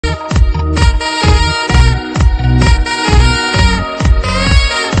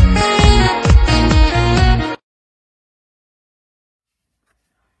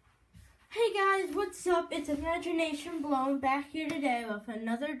up? It's Imagination Blown back here today with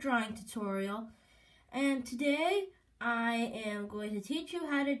another drawing tutorial. And today I am going to teach you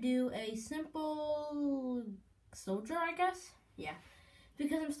how to do a simple soldier, I guess? Yeah.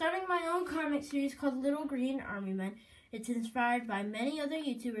 Because I'm starting my own comic series called Little Green Army Men. It's inspired by many other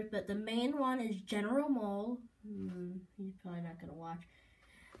YouTubers, but the main one is General Mole. He's probably not going to watch.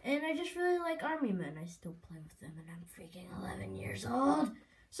 And I just really like Army Men. I still play with them and I'm freaking 11 years old.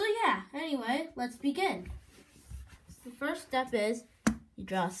 So yeah, anyway, let's begin. So the first step is you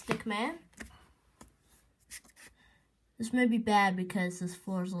draw a stick man. This may be bad because this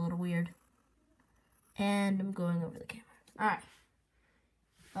floor is a little weird. And I'm going over the camera. Alright.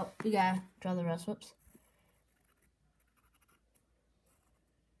 Oh, you gotta draw the rest. Whoops.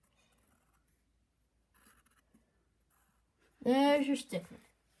 There's your stick man.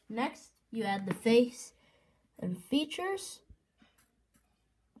 Next, you add the face and features.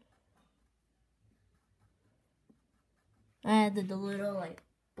 I added the little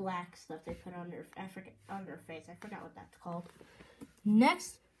black stuff they put on their face. I forgot what that's called.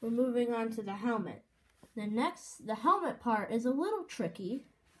 Next, we're moving on to the helmet. The helmet part is a little tricky.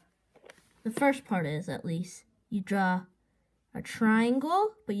 The first part is, at least. You draw a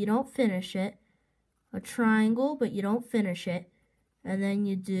triangle, but you don't finish it. A triangle, but you don't finish it. And then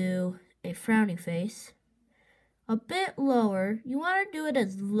you do a frowny face. A bit lower. You want to do it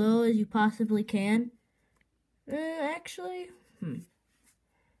as low as you possibly can. Actually,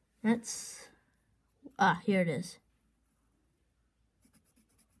 that's, here it is.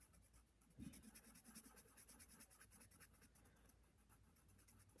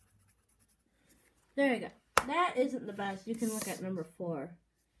 There you go. That isn't the best. You can look at number 4.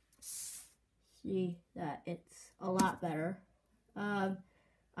 See that it's a lot better. I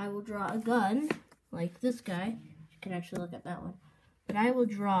will draw a gun, like this guy. You can actually look at that one. But I will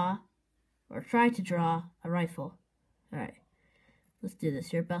draw, or try to draw, a rifle. Alright, let's do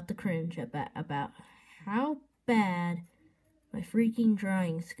this. You're about to cringe about how bad my freaking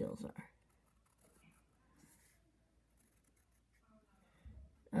drawing skills are.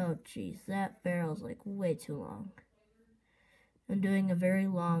 Oh jeez, that barrel's like way too long. I'm doing a very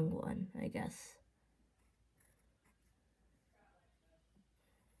long one, I guess.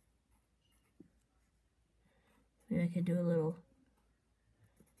 Maybe I could do a little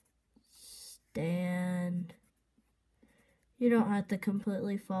stand. You don't have to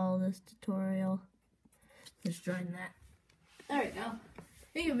completely follow this tutorial. Just join that. There we go.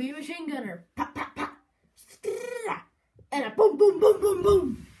 You can be a machine gunner. Pop, pop, pop. And a boom, boom, boom, boom,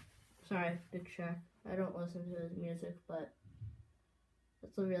 boom. Sorry, Big Shark. I don't listen to his music, but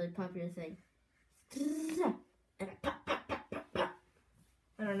that's a really popular thing. And a pop, pop, pop, pop, pop.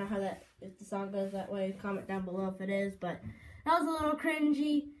 I don't know how that, if the song goes that way, comment down below if it is, but that was a little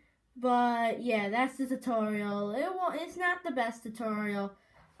cringy. But yeah, that's the tutorial. It's not the best tutorial.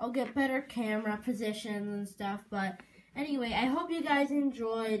 I'll get better camera positions and stuff. But anyway, I hope you guys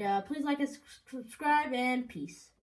enjoyed. Please like and subscribe, and peace.